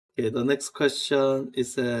Okay, the next question, it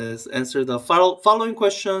says, answer the following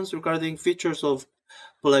questions regarding features of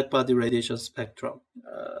blackbody radiation spectrum.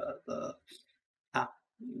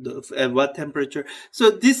 At what temperature?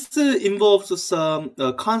 So this involves some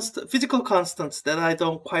physical constants that I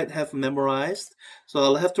don't quite have memorized. So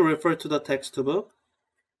I'll have to refer to the textbook.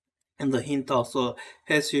 And the hint also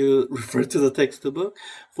has you refer to the textbook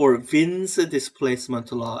for Wien's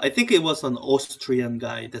displacement law. I think it was an Austrian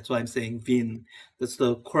guy. That's why I'm saying Wien. That's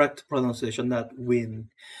the correct pronunciation, not Wien.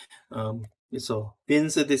 Um, so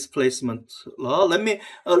Wien's displacement law. Let me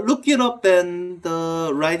look it up and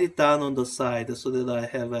write it down on the side so that I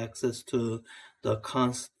have access to the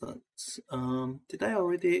constants. Did I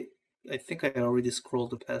already? I think I already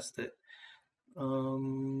scrolled past it.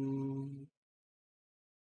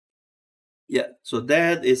 Yeah, so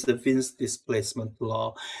that is the Wien's displacement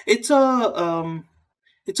law. It's an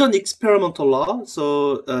experimental law,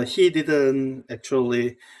 so he didn't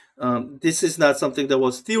actually. This is not something that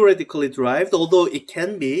was theoretically derived, although it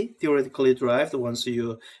can be theoretically derived once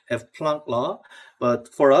you have Planck law.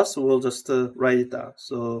 But for us, we'll just write it down.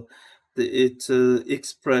 So it's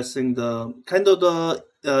expressing the kind of the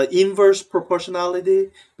inverse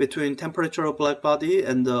proportionality between temperature of black body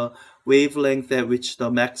and the wavelength at which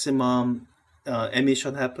the maximum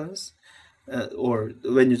emission happens. Or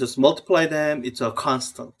when you just multiply them, it's a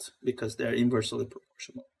constant because they're inversely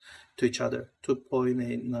proportional to each other.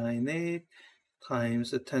 2.898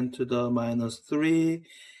 times 10 to the minus 3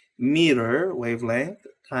 meter wavelength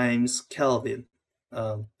times Kelvin,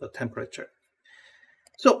 the temperature.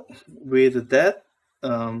 So with that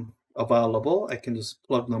available, I can just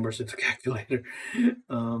plug numbers into calculator.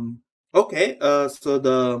 Okay, so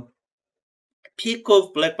the peak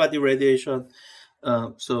of blackbody radiation.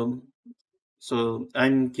 So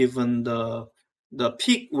I'm given the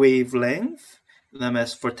peak wavelength, and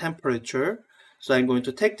as for temperature. So I'm going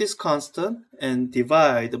to take this constant and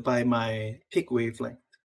divide by my peak wavelength.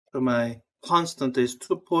 So my constant is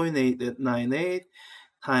 2.898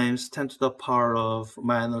 times 10 to the power of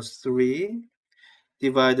minus 3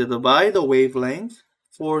 divided by the wavelength,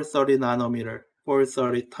 430 nanometer.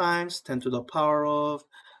 430 times 10 to the power of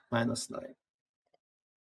minus 9.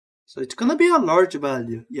 So it's going to be a large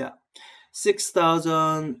value. Yeah.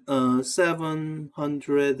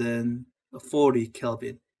 6,740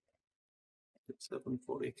 Kelvin.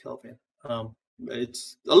 740 Kelvin.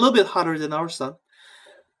 It's a little bit hotter than our sun.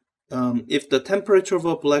 If the temperature of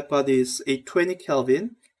a black body is 820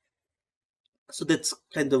 Kelvin, so that's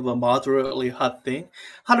kind of a moderately hot thing.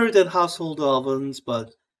 Hotter than household ovens,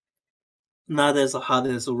 but not as hot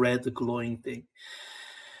as a red glowing thing.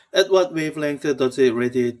 At what wavelength does it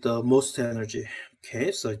radiate the most energy?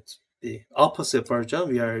 Okay, so it's the opposite version.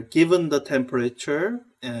 We are given the temperature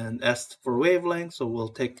and asked for wavelength, so we'll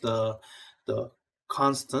take the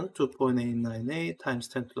constant 2.898 times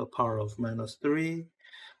 10 to the power of minus 3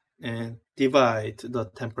 and divide the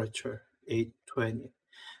temperature 820.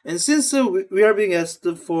 And since we are being asked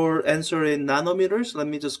for answer in nanometers, let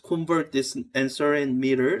me just convert this answer in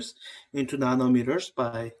meters into nanometers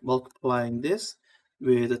by multiplying this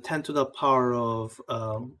with 10 to the power of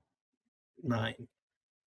 9.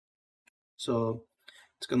 So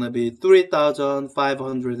it's going to be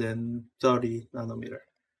 3,530 nanometer.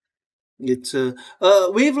 It's a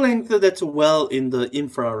wavelength that's well in the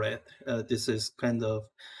infrared. This is kind of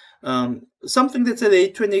something that's at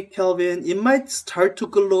 820 Kelvin. It might start to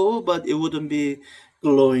glow, but it wouldn't be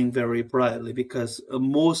glowing very brightly because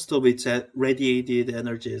most of its radiated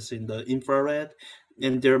energy is in the infrared,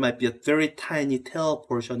 and there might be a very tiny tail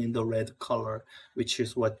portion in the red color, which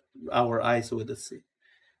is what our eyes would see.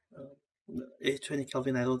 820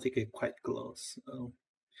 Kelvin, I don't think it quite glows.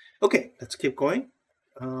 Okay, let's keep going.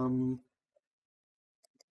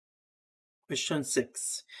 Question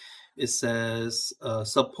 6. It says,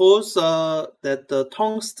 suppose that the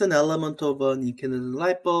tungsten element of an incandescent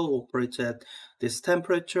light bulb operates at this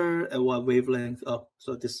temperature at what wavelength?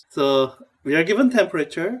 So we are given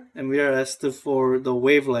temperature and we are asked for the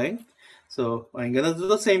wavelength. So I'm gonna do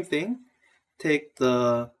the same thing. Take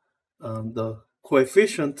the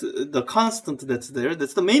coefficient, the constant that's there.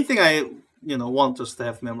 That's the main thing I want us to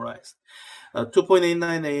have memorized.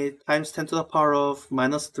 2.898 times 10 to the power of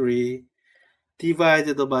minus 3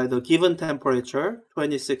 divided by the given temperature,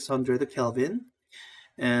 2600 Kelvin.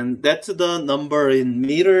 And that's the number in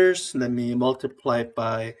meters. Let me multiply it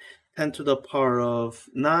by 10 to the power of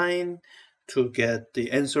 9 to get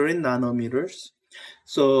the answer in nanometers.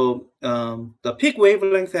 So the peak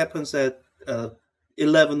wavelength happens at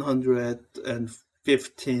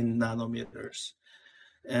 1115 nanometers.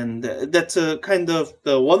 And that's a kind of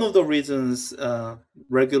one of the reasons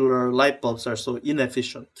regular light bulbs are so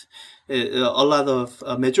inefficient. A lot of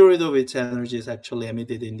majority of its energy is actually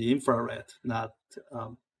emitted in the infrared,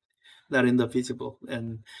 um, not in the visible.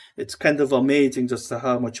 And it's kind of amazing just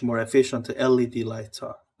how much more efficient LED lights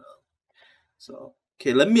are. So,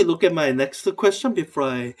 okay, let me look at my next question before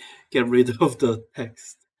I get rid of the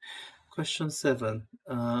text. Question 7.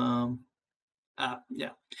 Yeah.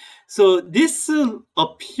 So this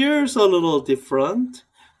appears a little different,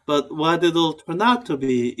 but what it'll turn out to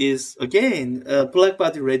be is again a black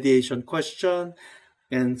body radiation question,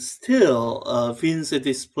 and still a Wien's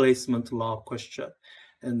displacement law question.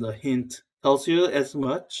 And the hint tells you as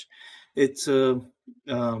much. It's um,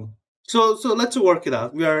 so let's work it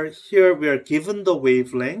out. We are here. We are given the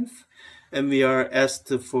wavelength, and we are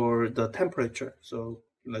asked for the temperature. So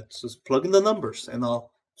let's just plug in the numbers, and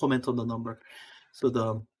I'll comment on the number. So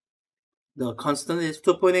the constant is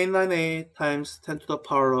 2.898 times 10 to the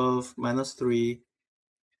power of minus 3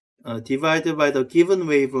 divided by the given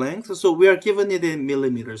wavelength. So we are given it in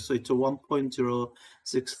millimeters. So it's a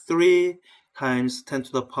 1.063 times 10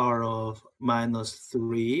 to the power of minus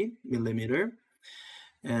 3 millimeter.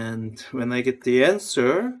 And when I get the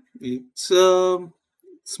answer, it's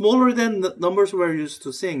smaller than the numbers we're used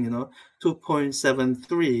to seeing,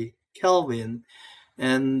 2.73 Kelvin.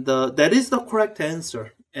 And that is the correct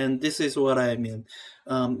answer. And this is what I mean.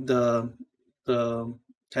 The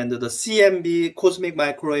kind of the CMB, cosmic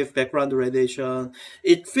microwave background radiation,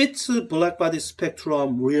 it fits the black body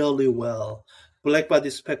spectrum really well. Black body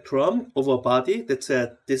spectrum of a body that's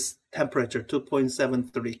at this temperature,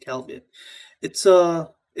 2.73 Kelvin. It's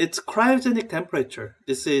cryogenic temperature.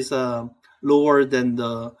 This is lower than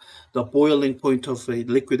the boiling point of a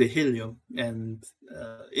liquid helium, and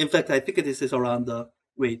in fact, I think this is around the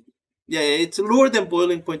wait. Yeah, it's lower than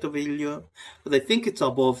boiling point of helium, but I think it's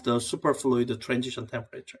above the superfluid transition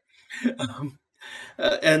temperature. Um,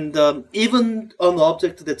 and even an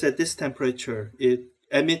object that's at this temperature, it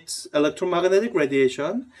emits electromagnetic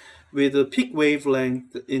radiation with a peak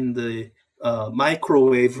wavelength in the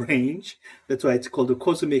microwave range. That's why it's called the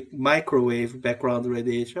cosmic microwave background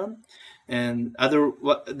radiation. And other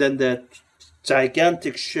than that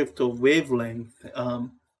gigantic shift of wavelength,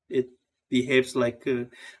 it behaves like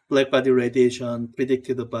black body radiation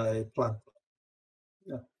predicted by Planck.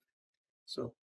 Yeah. So